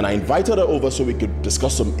 And I invited her over so we could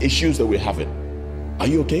discuss some issues that we're having. Are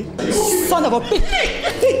you okay? Son of a bitch!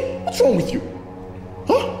 Hey, what's wrong with you?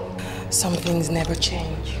 Huh? Some things never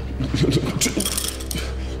change.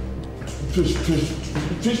 Trish,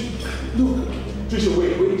 look, Trish,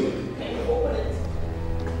 wait.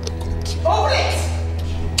 Open it!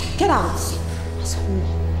 Get out!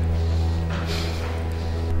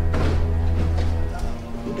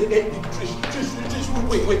 Hey, Trish,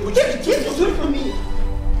 wait. Just do it for me.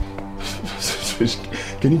 Trish,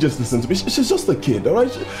 can you just listen to me? She's just a kid, all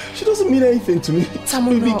right? She doesn't mean anything to me.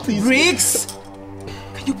 Tamuno, please. Briggs!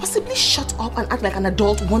 Can you possibly shut up and act like an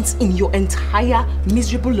adult once in your entire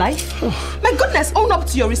miserable life? My goodness, own up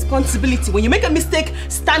to your responsibility. When you make a mistake,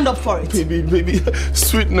 stand up for it. Baby,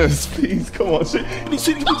 sweetness, please, come on. Dare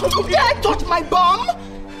I touch my bum?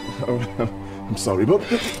 I'm sorry, but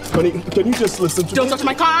honey, can you just listen to me? Don't touch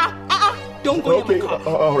my car. Don't go near my car.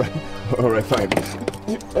 All right, fine.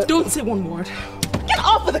 Don't say one word. Get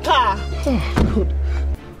off up with the car. Oh, good.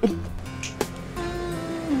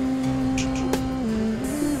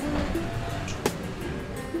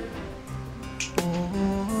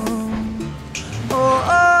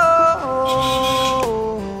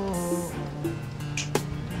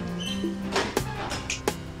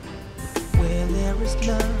 Where there is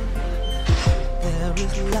love, there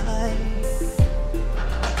is life.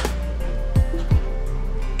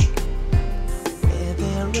 Where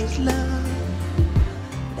there is love,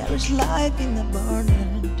 there is life in the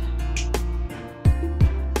burning.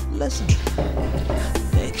 Listen,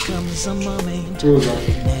 there comes a moment in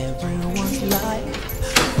everyone's life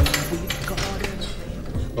when we've got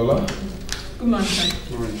everything. Hola. Good morning, sir.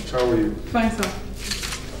 Good morning. How are you? Fine, sir.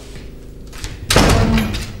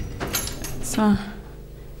 Sir,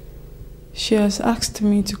 she has asked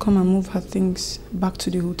me to come and move her things back to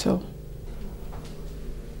the hotel.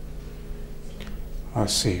 I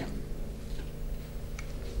see.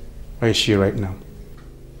 Where is she right now?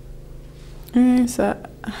 Sir,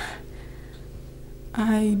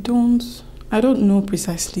 I don't know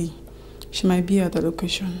precisely. She might be at the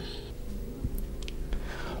location.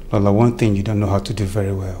 Lola, one thing you don't know how to do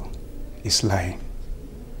very well is lying.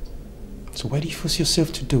 So why do you force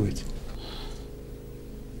yourself to do it?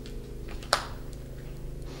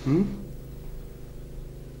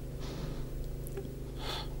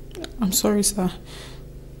 I'm sorry, sir.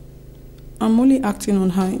 I'm only acting on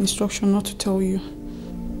her instruction not to tell you.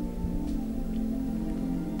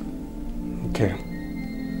 Okay.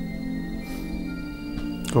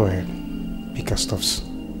 Go ahead. Pick her stuffs.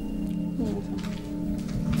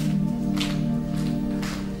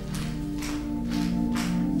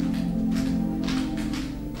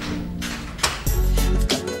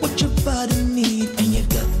 What your body need, and you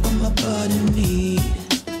got what my body need.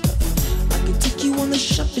 I can take you on a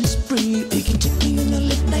shopping spree, we can take you on a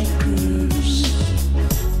late night cruise.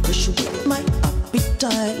 Cause you with my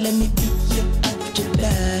appetite, let me be your after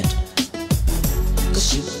that.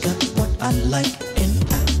 Cause you got what I like, and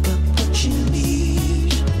I got what you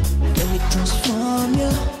need. Let me transform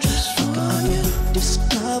you,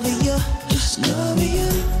 discover you, love you,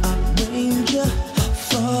 arrange you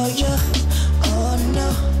for you. Oh no,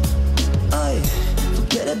 aye,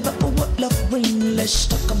 forget about what love brings. Let's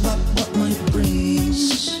talk about what money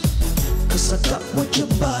brings. Cause I got what your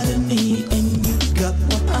body need, and you got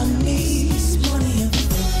what I need. Money and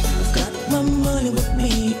fun. I've got my money with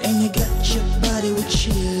me, and you got your body with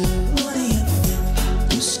you. Money and fun.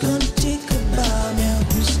 Who's gonna take a bow now?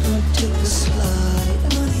 Who's gonna take a slide?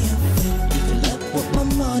 Money and fun. If you like what my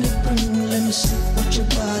money brings, let me see what your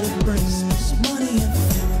body brings. Money and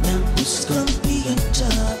fun. Now who's gonna be on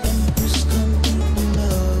top, and who's gonna be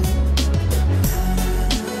below?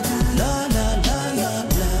 La la la la la.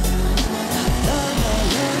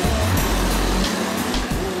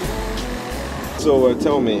 So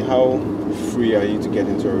tell me, how free are you to get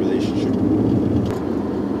into a relationship?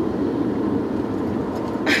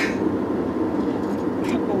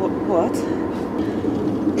 What?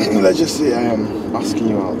 Let's just say I am asking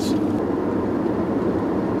you out.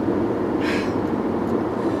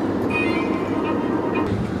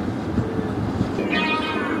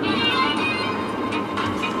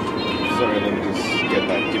 Sorry, let me just get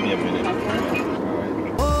back. Give me a minute.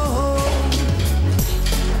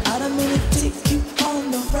 I don't mean to take you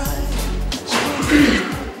on the ride.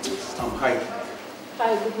 Hi.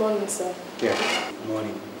 Hi, good morning, sir. Yeah. Good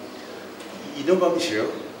morning. You know about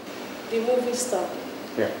Michelle? The movie star.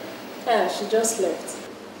 Yeah. Yeah, she just left.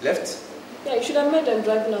 Left? Yeah, you should have made them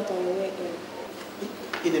driving out on the way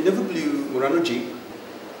in. In a never blue Murano Jeep?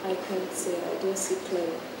 I can't say, I didn't see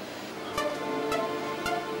clearly.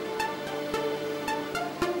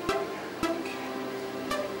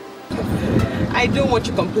 I don't want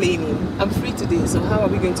you complaining. I'm free today, so how are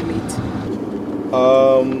we going to meet?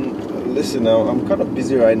 Listen now, I'm kind of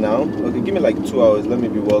busy right now. Okay, give me like 2 hours. Let me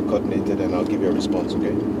be well coordinated, and I'll give you a response.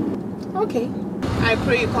 Okay? Okay. I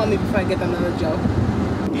pray you call me before I get another job.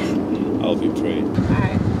 I'll be praying.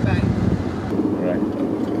 Alright, bye. All right.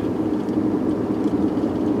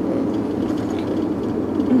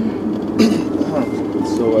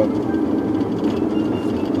 So,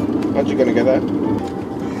 aren't you gonna get that?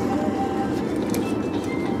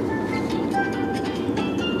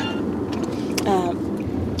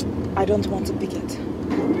 I don't want to pick it.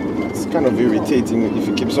 It's kind of irritating if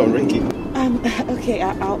it keeps on ringing. Okay,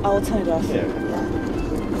 I'll turn it off. Yeah.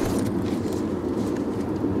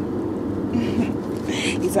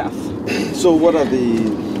 It's off. So what are the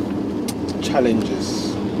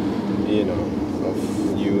challenges, you know, of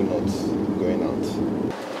you not going out?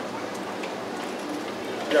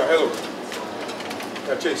 Yeah, hello.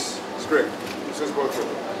 Yeah, Chase, it's Greg. just brought her.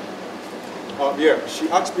 Yeah, she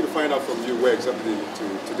asked me to find out from you where exactly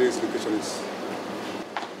today's location is.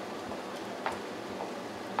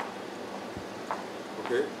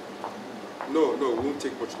 Okay? No, it won't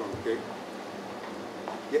take much long, okay?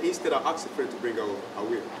 Yeah, instead I asked a friend to bring her over. I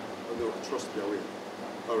will. Oh, no, trust me, I will.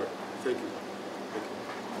 All right, thank you.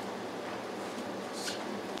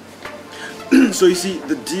 So you see,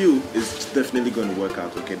 the deal is definitely going to work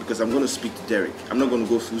out, okay? Because I'm going to speak to Derek. I'm not going to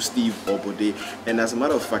go through Steve or Bode. And as a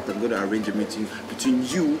matter of fact, I'm going to arrange a meeting between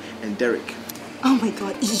you and Derek. Oh my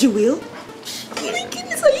God, you will? Oh my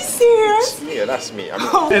goodness, are you serious? That's me, that's me. I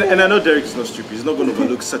mean, and I know Derek is not stupid. He's not going to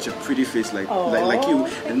overlook such a pretty face like you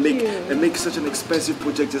and make such an expensive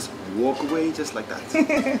project just walk away just like that.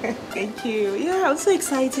 Thank you. Yeah, I'm so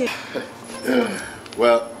excited.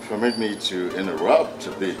 Well, permit me to interrupt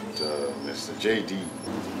a bit, Mr. JD.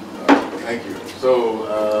 Thank you.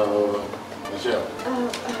 So, Michelle.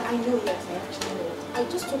 I know, yes, I actually know. I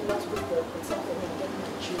just told last week for myself and then get me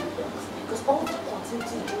the jewelry box. Because all the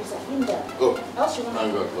quantity jewels are in there. Oh, else you want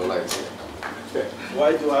thank God for lights. Okay. Why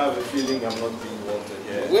do I have a feeling I'm not being wanted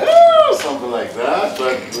here? Well, something like that,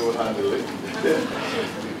 but we'll handle it.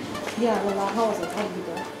 Yeah, Lola, how was it? How did you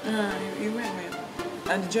go? You went well.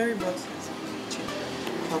 And the jury box.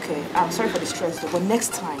 Okay, I'm sorry for the stress though, but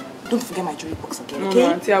next time, don't forget my jewelry box again, okay?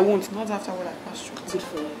 No, Auntie, I won't. Not after what I passed through. Good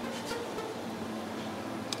for you.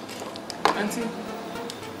 Auntie,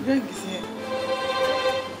 Greg is here.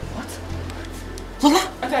 What? Lola?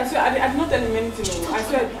 Auntie, I swear, I did not tell him anything. No. I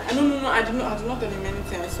swear, no, I did not tell him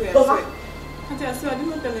anything. I swear. Lola? Auntie, I swear, I did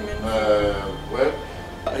not tell him anything. Well,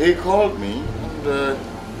 he called me and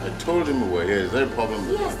I told him we were here. Is there a problem?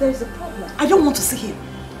 Yes, there's a problem. I don't want to see him.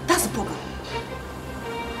 That's the problem.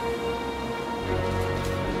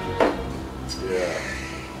 Yeah.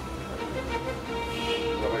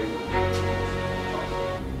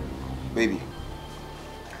 Baby,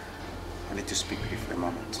 I need to speak with you for a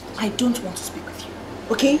moment. I don't want to speak with you,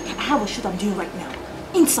 okay? I have a shoot I'm doing right now.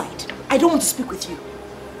 Inside. I don't want to speak with you.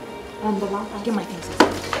 Lola, I'll get my things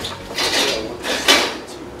inside.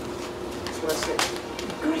 That's what I said.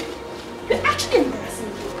 Great. You're actually embarrassing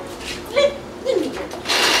me. Leave me alone.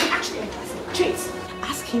 You're actually embarrassing me. Chase,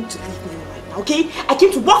 ask him to leave me alone right now, okay? I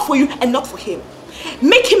came to work for you and not for him.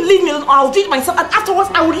 Make him leave me alone or I'll do it myself and afterwards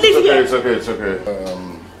I will leave here. It's okay.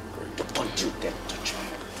 Don't you dare touch me.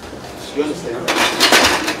 You understand?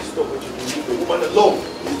 Stop what you're doing. Leave the woman alone.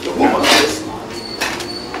 Leave the woman alone.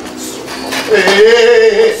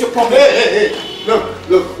 Hey. What's your problem? Hey.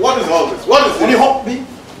 Look, what is all this? What is Will it? you help me?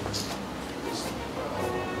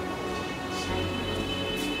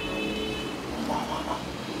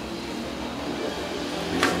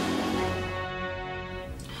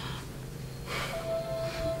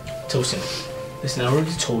 Tosin, listen, I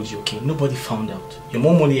already told you, okay? Nobody found out. Your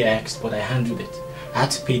mom only asked, but I handled it. I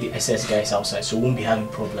had to pay the SS guys outside, so we won't be having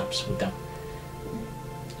problems with them.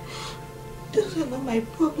 Those are not my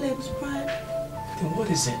problems, Brad. Then what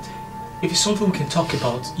is it? If it's something we can talk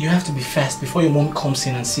about, you have to be fast before your mom comes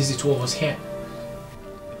in and sees the two of us here.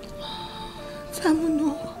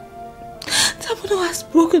 Tamuno has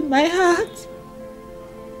broken my heart.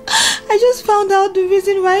 I just found out the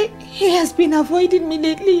reason why he has been avoiding me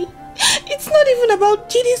lately. It's not even about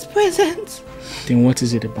Gide's presence. Then what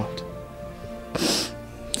is it about?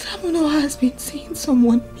 Tamuno has been seeing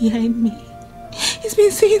someone behind me. He's been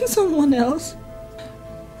seeing someone else.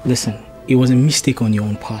 Listen, it was a mistake on your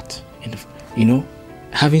own part.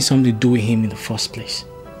 Having something to do with him in the first place.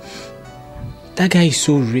 That guy is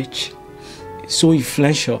so rich, so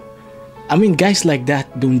influential. I mean, guys like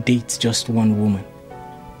that don't date just one woman.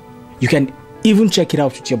 You can even check it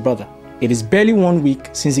out with your brother. It is barely 1 week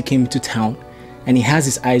since he came to town and he has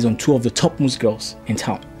his eyes on two of the topmost girls in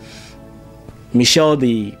town. Michelle,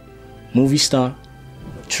 the movie star,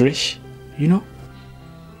 Trish,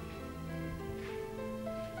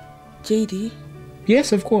 JD?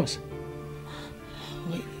 Yes, of course.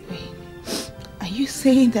 Wait. Are you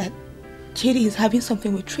saying that JD is having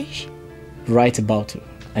something with Trish? Right about it.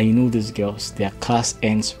 And you know these girls, their class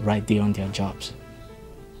ends right there on their jobs.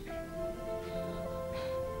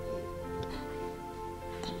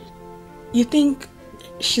 You think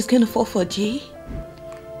she's gonna fall for Jay?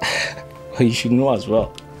 Well, you should know as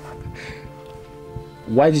well.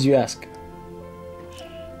 Why did you ask?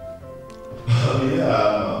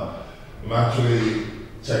 Yeah, I'm actually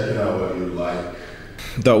checking out what you like.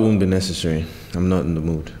 That won't be necessary. I'm not in the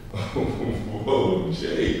mood. Whoa,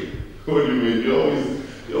 Jay. What do you mean?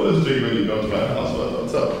 You always drink when you come to my house.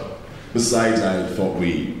 What's up? Besides, I thought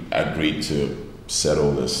we agreed to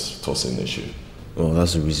settle this tossing issue. Well,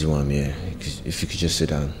 that's the reason why I'm here. If you could just sit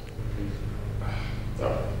down. All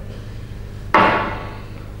right.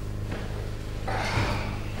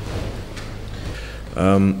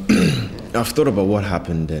 I've thought about what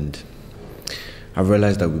happened and I've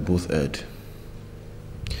realized that we both erred.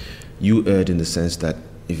 You erred in the sense that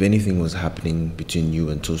if anything was happening between you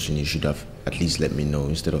and Tosin, you should have at least let me know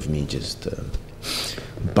instead of me just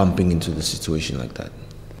bumping into the situation like that.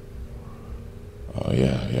 Oh,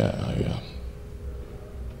 yeah.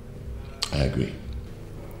 I agree.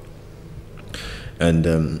 And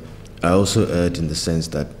I also erred in the sense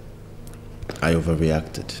that I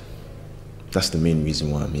overreacted. That's the main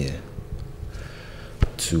reason why I'm here.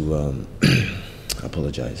 To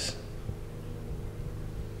apologize.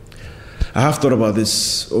 I have thought about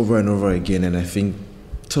this over and over again, and I think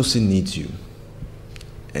Tosin needs you.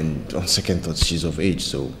 And on second thought, she's of age,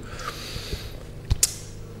 so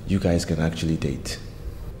you guys can actually date.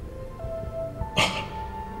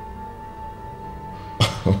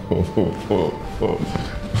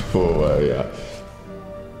 Yeah.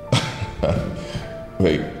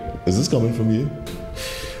 Wait, is this coming from you?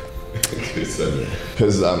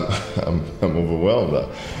 Because I'm overwhelmed.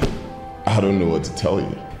 I don't know what to tell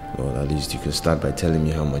you. Well, at least you can start by telling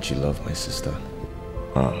me how much you love my sister.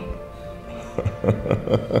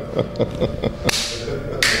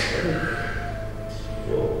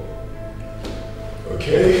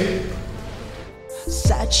 Okay.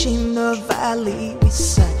 Searching the valley, we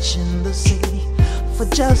searching the sea for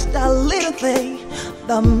just a little thing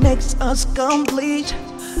that makes us complete.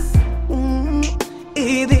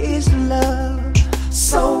 It is love.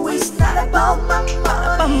 So it's not about my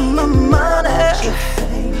money,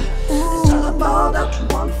 it's all about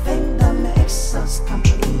that one thing that makes us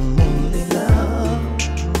complete. Only love,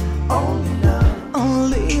 only love,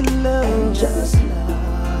 only love, and just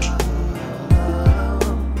love.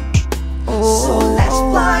 So let's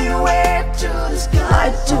fly away to the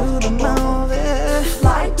sky, to the mountain,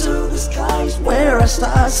 fly to the skies where our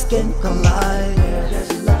stars can collide.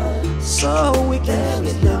 There's love, so we can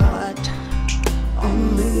live right.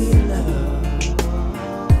 Only love.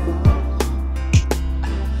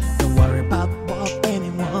 Don't worry about what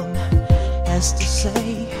anyone has to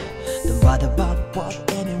say. Don't worry about what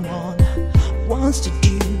anyone wants to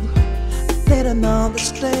do. They don't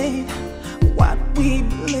understand what we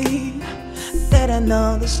believe. They don't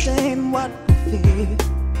understand what we feel.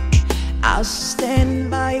 I'll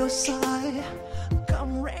stand by your side.